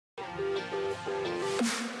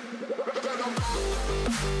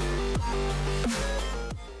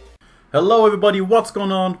Hello everybody, what's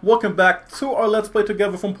going on? Welcome back to our Let's Play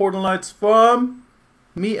together from Portal Knights from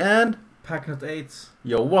me and Packnut 8.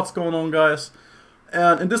 Yo, what's going on guys?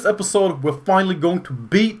 And in this episode we're finally going to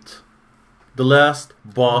beat the last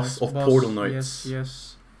boss of Portal Knights.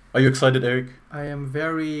 Yes. Are you excited, Eric? I am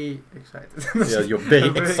very excited. Yeah, you're very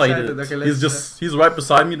excited. Okay, he's right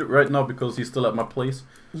beside me right now because he's still at my place.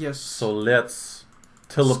 Yes. So let's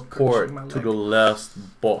teleport to the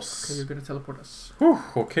last boss. Okay, you're gonna teleport us. Whew,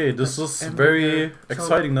 okay, this is very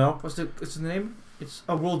exciting now. What's the name? It's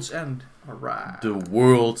A World's End. Alright. The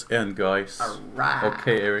world's end, guys. Alright.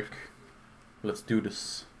 Okay, Eric. Let's do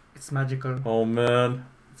this. It's magical. Oh man.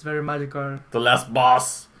 It's very magical. The last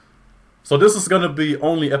boss. So this is gonna be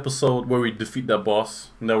only episode where we defeat that boss.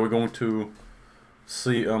 And then we're going to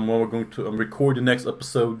see when we're going to record the next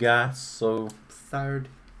episode, guys. So Third.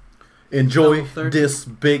 enjoy this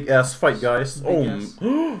big ass fight, guys.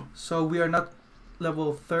 So we are not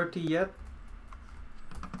level 30 yet,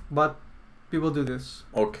 but we will do this.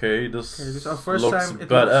 Okay, this is our first looks time. It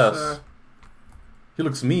badass. looks, he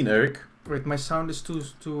looks mean, Eric. Wait, my sound is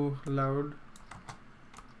too loud.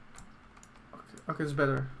 Okay, it's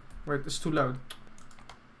better. Wait, it's too loud.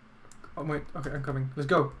 Oh wait, okay, I'm coming. Let's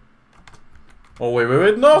go. Oh wait,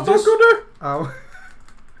 no, don't go there. Ow.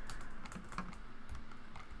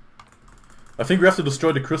 I think we have to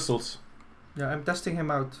destroy the crystals. Yeah, I'm testing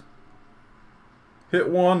him out. Hit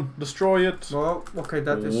one, destroy it. Well, okay,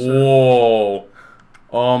 that is. Whoa.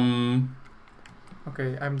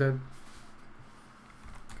 Okay, I'm dead.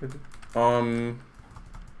 Okay.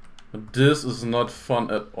 This is not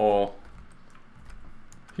fun at all.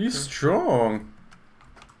 He's strong.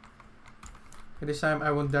 Okay, this time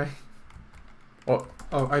I won't die. Oh,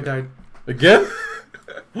 I died. Again?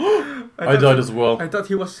 I died as well. I thought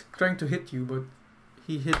he was trying to hit you, but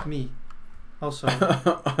he hit me. Also.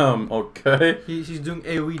 Okay. He's doing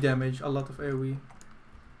AoE damage, a lot of AoE.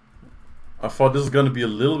 I thought this was gonna be a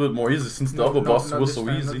little bit more easy since the other boss was so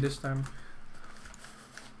easy. Not this time.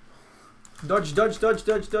 Dodge, dodge, dodge,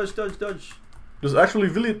 dodge, dodge, dodge, dodge. This is actually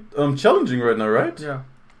really challenging right now, right? Yeah.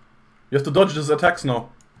 You have to dodge his attacks now.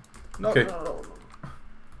 No, okay. no.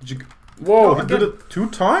 Did you? Whoa! No, he did it 2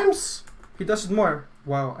 times. He does it more.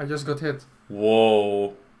 Wow! I just got hit.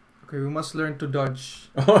 Whoa. Okay, we must learn to dodge.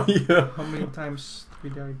 Oh yeah. How many times we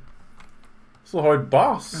died? It's a hard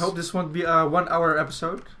boss. I hope this won't be a 1-hour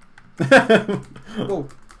episode. Whoa.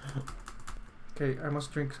 Okay, I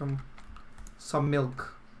must drink some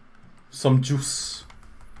milk. Some juice.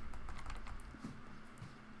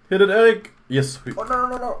 Hit it, Eric. Yes. Oh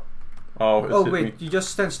no. Oh, wait, me. you just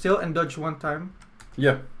stand still and dodge 1 time.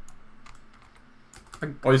 Yeah.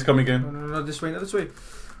 Oh, he's coming again. No, this way, not this way.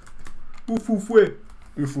 Ufufwe.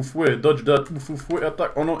 Ufufwe, dodge that. Ufufwe,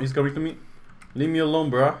 attack. Oh no, he's coming to me. Leave me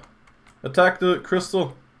alone, bruh. Attack the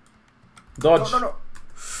crystal. Dodge. No.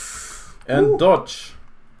 And Ooh. dodge.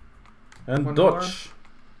 And 1 dodge. more.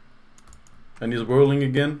 And he's whirling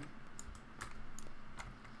again.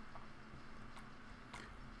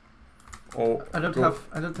 Oh, I don't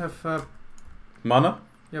have mana?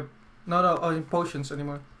 Yep. No, potions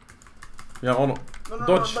anymore. Yeah, oh no.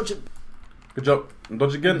 Dodge. Dodge it. Good job.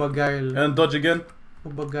 Dodge again. Ubagail. And dodge again.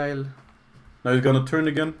 Ubagail. Now he's gonna turn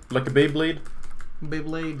again, like a Beyblade.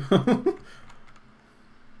 Beyblade.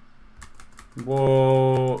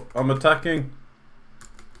 Whoa, I'm attacking.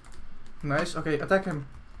 Nice, okay, attack him.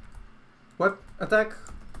 What? Attack?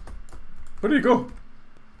 Where did he go?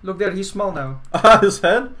 Look there, he's small now. Ah, his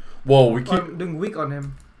head? Whoa, we keep... I'm doing weak on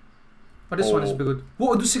him. Oh, this one is good.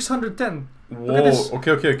 Whoa, do 610. Whoa, Look at this.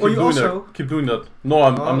 okay, keep doing that. Keep doing that. No,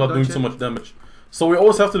 I'm not doing so much damage. So we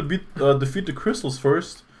always have to defeat the crystals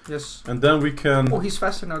first. Yes. And then we can... Oh, he's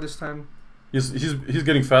faster now this time. He's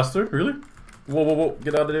getting faster? Really? Whoa,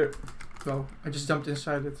 get out of there. Well, I just jumped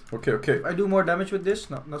inside it. Okay. If I do more damage with this?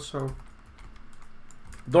 No, not so.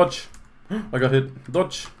 Dodge. I got hit.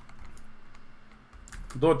 Dodge.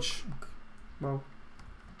 Dodge. Wow.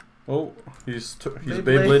 Oh, he's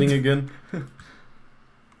Beyblading again.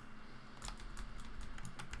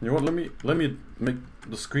 You know what? Let me make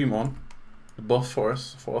the scream on. The buff for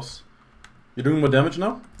us. You're doing more damage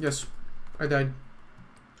now? Yes. I died.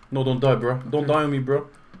 No, don't die, bro. Don't die on me, bro.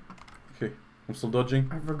 Okay, I'm still dodging.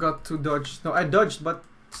 I forgot to dodge. No, I dodged, but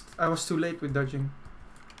I was too late with dodging.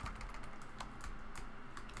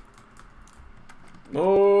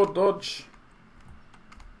 Oh, dodge.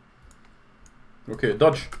 Okay,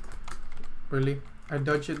 dodge. Really? I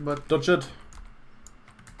dodge it, but... Dodge it.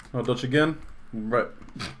 Now dodge again. Right.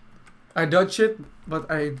 I dodged it,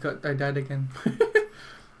 but I died again.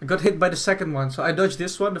 I got hit by the second one, so I dodged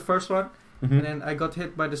this one, the first one, and then I got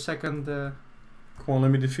hit by the second. Come on,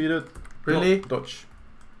 let me defeat it. Really? No, dodge.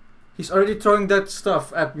 He's already throwing that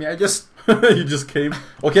stuff at me. I just. You just came.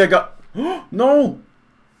 Okay, I got. No!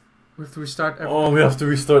 We have to restart everything. Oh, we have to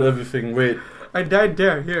restart everything. Wait. I died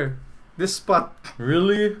there. Here. This spot.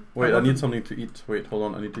 Really? Wait, I need something to eat. Wait, hold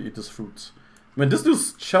on. I need to eat this fruits. Man, this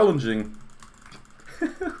dude's challenging.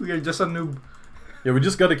 We are just a noob. Yeah, we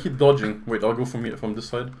just gotta keep dodging. Wait, I'll go from here, from this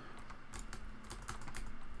side.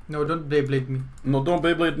 No, don't Beyblade me. No, don't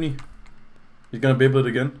Beyblade me. He's gonna Beyblade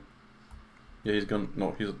again. Yeah, he's gonna.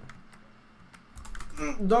 No, he's.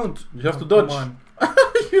 Don't. You have to dodge. Come on.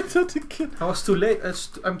 You did it again. I was too late.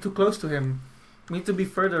 I'm too close to him. We need to be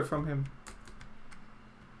further from him.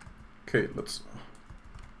 Okay, let's.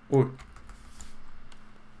 Oh.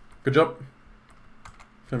 Good job.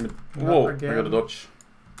 Whoa, I gotta dodge.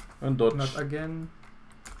 And dodge. Not again.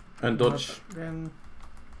 And dodge. Not again.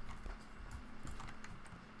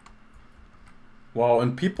 Wow,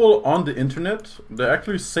 and people on the internet, they're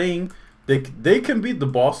actually saying they can beat the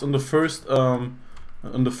boss in the first time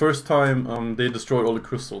they destroy all the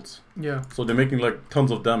crystals. Yeah. So they're making like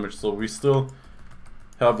tons of damage. So we still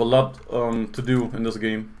have a lot to do in this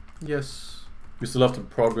game. Yes. We still have to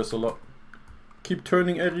progress a lot. Keep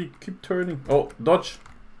turning, Eric. Keep turning. Oh, dodge.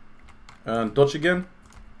 And dodge again.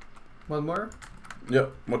 One more? Yeah,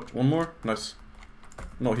 what? One more? Nice.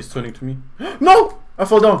 No, he's turning to me. No! I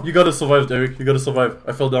fell down. You gotta survive, Eric. You gotta survive.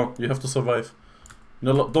 I fell down. You have to survive.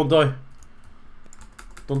 No, don't die.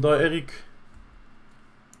 Don't die, Eric.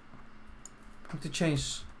 I have to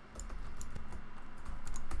change.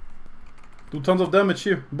 Do tons of damage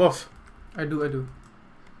here. Buff. I do.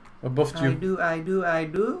 I buffed you. I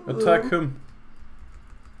do. Attack him.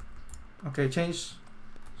 Okay, change.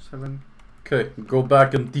 7. Okay, go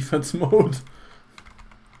back in defense mode.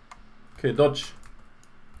 Okay, dodge.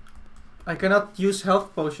 I cannot use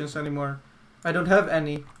health potions anymore. I don't have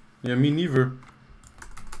any. Yeah, me neither.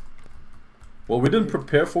 Well, we didn't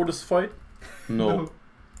prepare for this fight. No.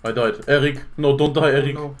 I died. Eric, no, don't die,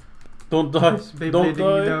 Eric. No. Don't die. Don't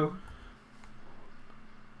die. No.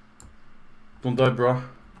 Don't die, bruh.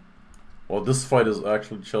 Well, this fight is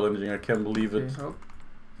actually challenging. I can't believe it. Okay,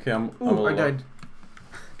 Okay, I'm ooh, I died.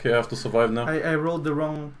 Okay, I have to survive now. I rolled the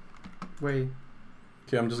wrong way.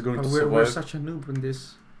 Okay, I'm just going to we're survive. such a noob in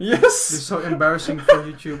this. Yes! It's so embarrassing for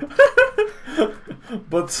YouTube.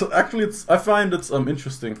 But actually, I find it's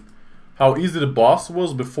interesting how easy the boss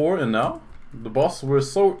was before and now. The boss were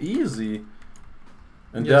so easy.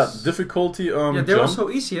 And Yes. that difficulty Yeah, they were jump. so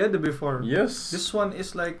easy, the before. Yes. This one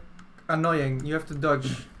is like annoying. You have to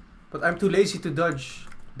dodge. But I'm too lazy to dodge.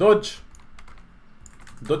 Dodge.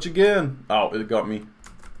 Dodge again. Ow, it got me.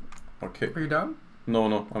 Okay. Are you down? No,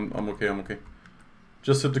 I'm okay, I'm okay.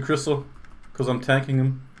 Just hit the crystal, because I'm tanking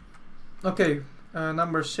him. Okay,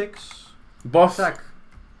 number 6. Buff. Attack.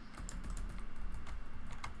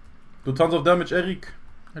 Do tons of damage, Eric.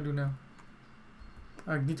 I do now.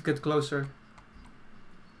 I need to get closer.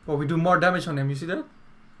 Oh, we do more damage on him, you see that?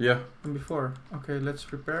 Yeah. Than before. Okay,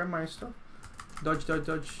 let's repair my stuff. Dodge.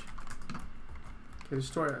 Okay,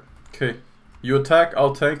 destroy it. Okay. You attack,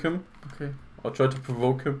 I'll tank him. Okay. I'll try to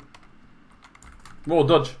provoke him. Whoa,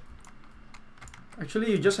 dodge.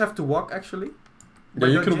 Actually, you just have to walk, actually. Yeah, By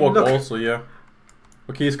you can dodging. walk Look. also, yeah.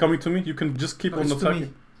 Okay, he's coming to me. You can just keep No, on it's to attacking.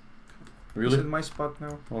 me. He's Really? in my spot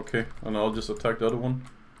now. Okay, and I'll just attack the other one.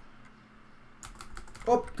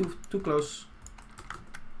 Oh, too close.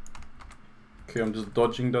 Okay, I'm just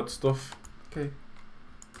dodging that stuff. Okay.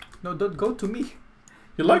 No, don't go to me.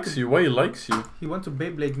 He likes you. Why he likes you? He wants to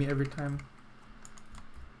Beyblade me every time.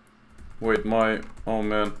 Wait, oh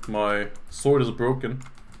man, my sword is broken.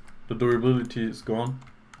 The durability is gone.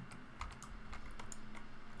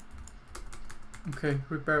 Okay,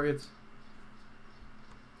 repair it.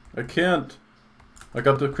 I can't. I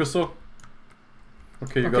got the crystal.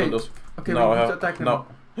 Okay, you got this. Okay, now we I need to have. attack him. Now.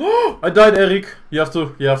 I died, Eric. You have to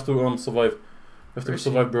survive. You have Where to is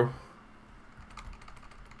survive, bro.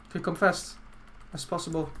 Okay, come fast as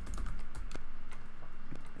possible.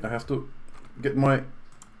 I have to get my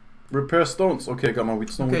repair stones. Okay, I got my wheat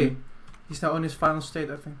stone. Okay, with me. he's now on his final state,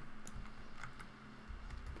 I think.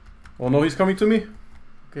 Oh no, he's coming to me.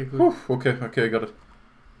 Okay, good. Whew, okay, I got it.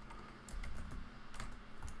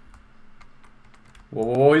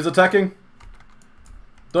 Whoa, he's attacking.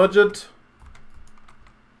 Dodge it.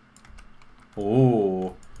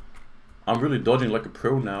 Oh, I'm really dodging like a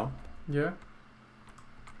pro now. Yeah.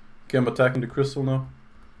 Okay, I'm attacking the crystal now.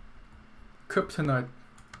 Kryptonite.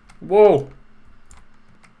 Whoa.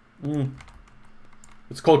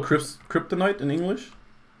 It's called kryptonite in English.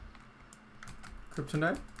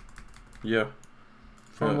 Kryptonite? Yeah.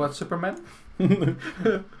 From what, Superman?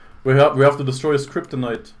 We have to destroy his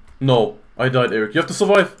kryptonite. No, I died, Eric. You have to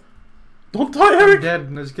survive. Don't die, Eric. I'm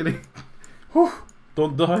dead. No, just kidding.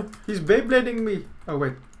 Don't die. He's Beyblading me. Oh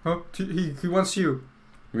wait. Huh? He wants you.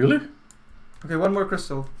 Really? Okay, one more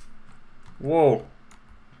crystal. Whoa.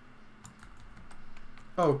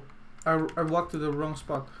 Oh, I walked to the wrong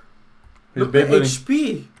spot. He's Look my Beyblading.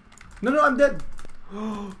 HP. No, I'm dead.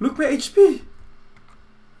 Look my HP.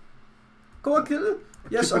 Go on, kill it.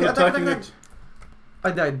 Yes, Keep on okay, attack. attacking it.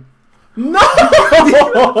 I died. No!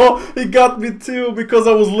 He got me too because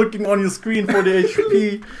I was looking on your screen for the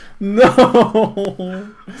HP. No!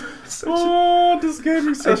 Oh, this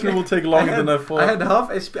gaming session will take longer than I thought. I had half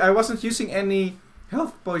HP. I wasn't using any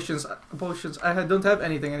health potions. Don't have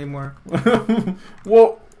anything anymore.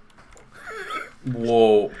 Whoa!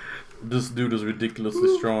 Whoa! This dude is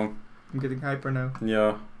ridiculously strong. I'm getting hyper now.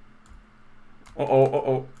 Yeah.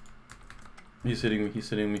 Uh-oh. He's hitting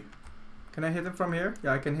me. Can I hit him from here?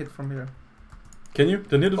 Yeah, I can hit from here. Can you?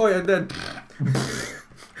 Then hit it. Oh yeah, dead.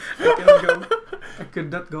 I cannot go. I could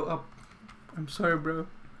not go up. I'm sorry, bro.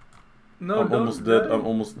 No, I'm almost dead. I'm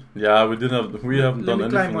almost. Yeah, we haven't done anything Let me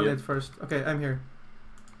climb on yet. it first. Okay, I'm here.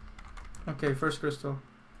 Okay, first crystal.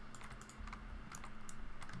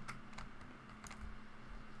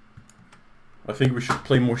 I think we should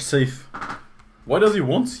play more safe. Why does he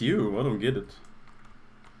want you? I don't get it.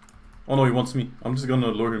 Oh no, he wants me. I'm just gonna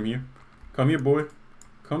lure him here. Come here, boy.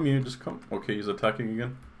 Come here, just come. Okay, he's attacking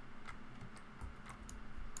again.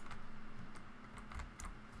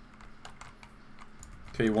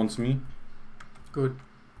 Okay, he wants me. Good.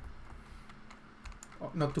 Oh,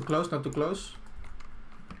 not too close, not too close.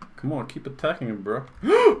 Come on, keep attacking him, bro.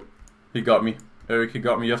 He got me. Eric, he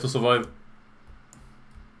got me. You have to survive.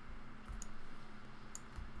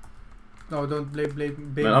 No, don't blade.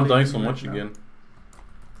 Man, I'm dying so much again.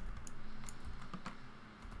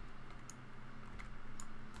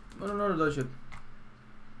 No, dodge it.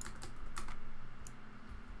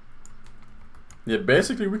 Yeah,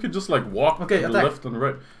 basically we could just like walk to the attack. left and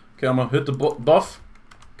right. Okay, I'm gonna hit the buff.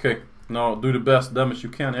 Okay, now do the best damage you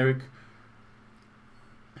can, Eric.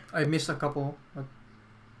 I missed a couple. But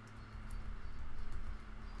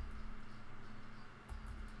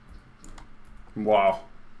Wow,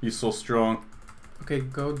 he's so strong. okay,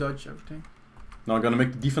 go dodge everything. Now I'm gonna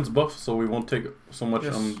make the defense buff so we won't take so much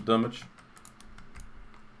damage.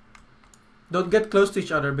 Don't get close to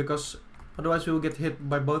each other because otherwise we will get hit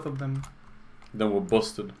by both of them. Then we're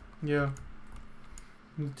busted. Yeah.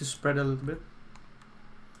 Need to spread a little bit.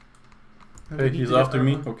 And Hey, we need he's to get after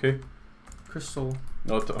me. armor. Okay. Crystal.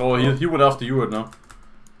 Oh, he went after you right now.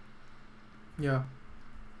 Yeah.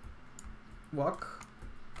 Walk.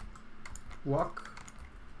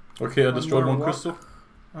 Okay, I One destroyed more one walk. crystal.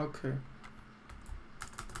 Okay.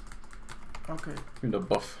 Okay. Give me the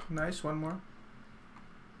buff. Nice, one more.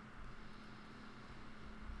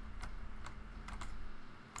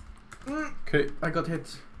 Okay. I got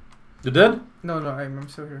hit. You dead? No, I'm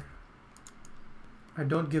still here. I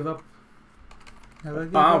don't give up. Never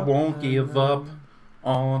give I up. won't give up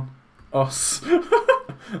on us.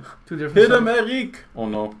 Two different Hit him, sides. Eric! Oh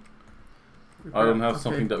no. I don't have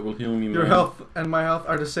something that will heal me, Your man. health and my health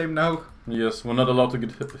are the same now. Yes, we're not allowed to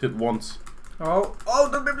get hit once. Oh,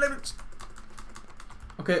 don't be blaming it.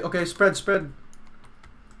 Okay, spread.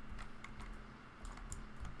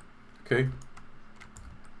 Okay.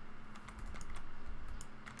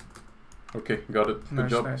 Okay, got it. Good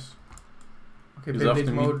job. Nice. Okay, He's after Beyblade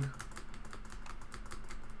me. mode.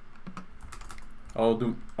 I'll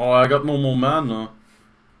do. Oh, I got no more mana.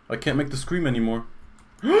 I can't make the scream anymore.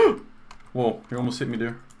 Whoa, you almost hit me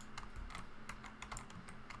there.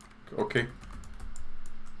 Okay.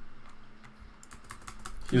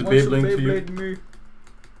 He's Wants Beyblading to you. Beyblade me.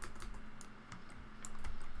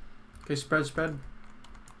 Okay, spread.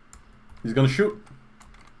 He's gonna shoot.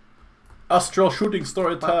 Astral shooting star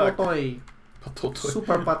attack. Patotoy. Patotoy.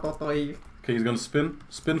 Super patotoy. Okay, he's gonna spin.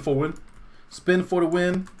 Spin for win. Spin for the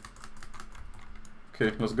win.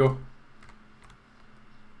 Okay, let's go.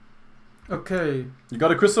 Okay. You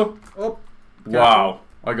got a crystal? Oh. Wow.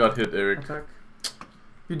 I got hit, Eric. Attack.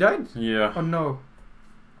 You died? Yeah. Oh no.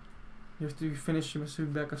 You have to finish your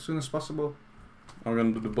suit back as soon as possible. I'm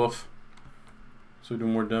gonna do the buff. So we do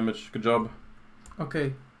more damage. Good job.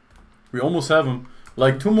 Okay. We almost have him.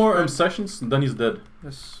 Like 2 more sessions, and then he's dead.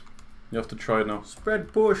 Yes. You have to try it now.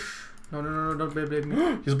 Spread push. No, don't Beyblade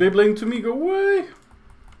me. He's Beyblading to me. Go away.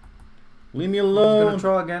 Leave me I'm alone. gonna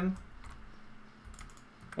throw again.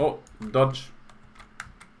 Oh, dodge.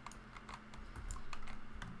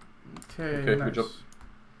 Okay, good job.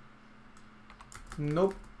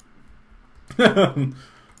 Nope.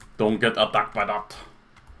 Don't get attacked by that.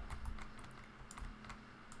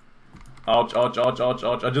 Ouch, ouch, ouch, ouch,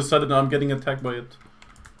 ouch. I just said it and I'm getting attacked by it.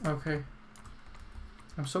 Okay.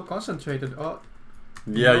 I'm so concentrated. Oh.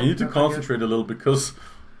 Yeah, No, you need to not concentrate a little because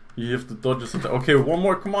you have to dodge this attack. Okay, one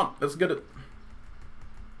more, come on, let's get it.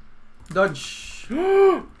 Dodge.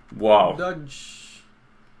 Wow. Dodge.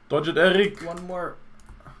 Dodge it, Eric. One more.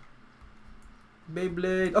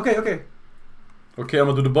 Beyblade. Okay, okay. Okay, I'm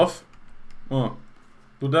gonna do the buff. Oh.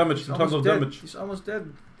 Do damage, He's 2 tons of almost dead. damage. He's almost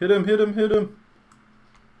dead. Hit him, hit him, hit him.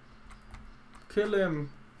 Kill him.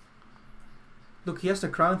 Look, he has the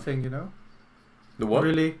crown thing, you know? The what?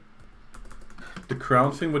 Really? The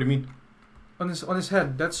crown thing? What do you mean? On his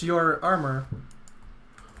head. That's your armor.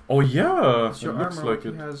 Oh yeah, That's your it looks armor. like He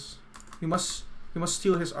it. has. You must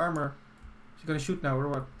steal his armor. Is he gonna shoot now or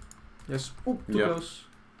what? Yes. Oh, too Yeah. close.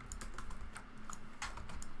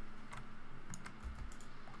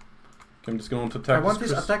 Okay, I'm just going to attack I want this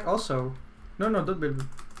this Chris. attack also. No, no, don't build.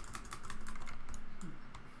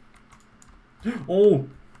 Oh!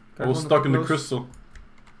 I was Careful, stuck not in the close. crystal.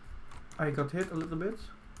 I got hit a little bit.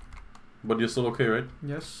 But you're still okay, right?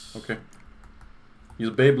 Yes. Okay. He's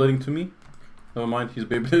Beyblading to me. Never mind, he's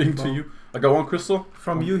Beyblading to Well, you. I got 1 crystal.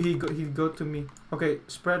 From you, he go to me. Okay,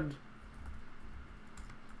 spread.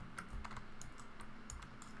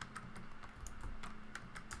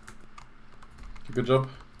 Good job.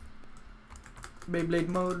 Beyblade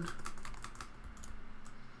mode.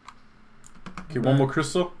 Okay, 1 more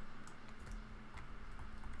crystal.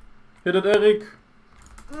 Hit it, Eric.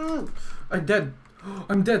 I'm dead.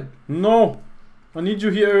 I'm dead. No! I need you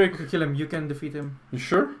here, Eric. Okay, kill him. You can defeat him. You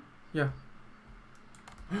sure? Yeah.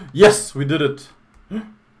 Yes, we did it.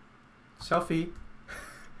 Selfie.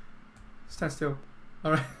 Stand still.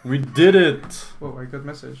 Alright. We did it. Whoa, I got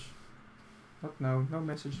message. What now? No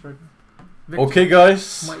message right now. Okay,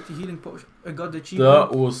 guys. Mighty healing potion. I got the achievement.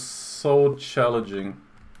 That was so challenging.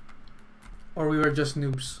 Or we were just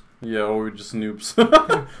noobs. Yeah, or we're just noobs.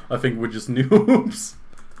 I think we're just noobs.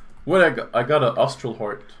 What I got an astral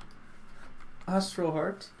heart. Astral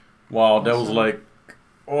heart. Wow, that was Awesome. like,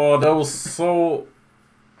 oh, that was so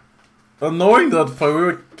annoying that fight. We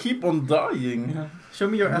would keep on dying. Yeah. Show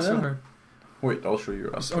me your astral Yeah. heart. Wait, I'll show you. Your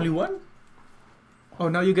It's astral. only one? Oh,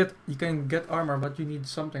 now you can get armor, but you need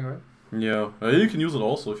something, right? Yeah, you can use it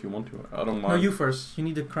also if you want to. I don't mind. No, you first. You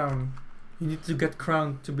need a crown. You need to get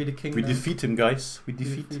crowned to be the king. We now. defeat him, guys. We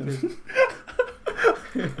defeat defeat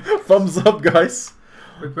him. Thumbs up, guys.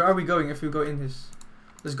 Wait, where are we going if we go in this?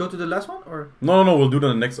 Let's go to the last one or No, we'll do that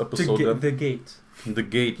in the next episode. to then. the gate. The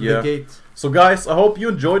gate, yeah. The gate. So, guys, I hope you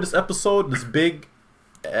enjoyed this episode. This big,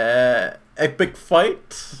 epic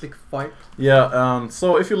fight. Big fight. Yeah.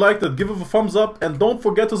 So if you liked it, give it a thumbs up and don't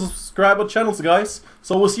forget to subscribe our channels, guys.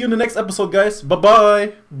 So we'll see you in the next episode, guys. Bye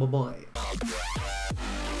bye. Bye bye.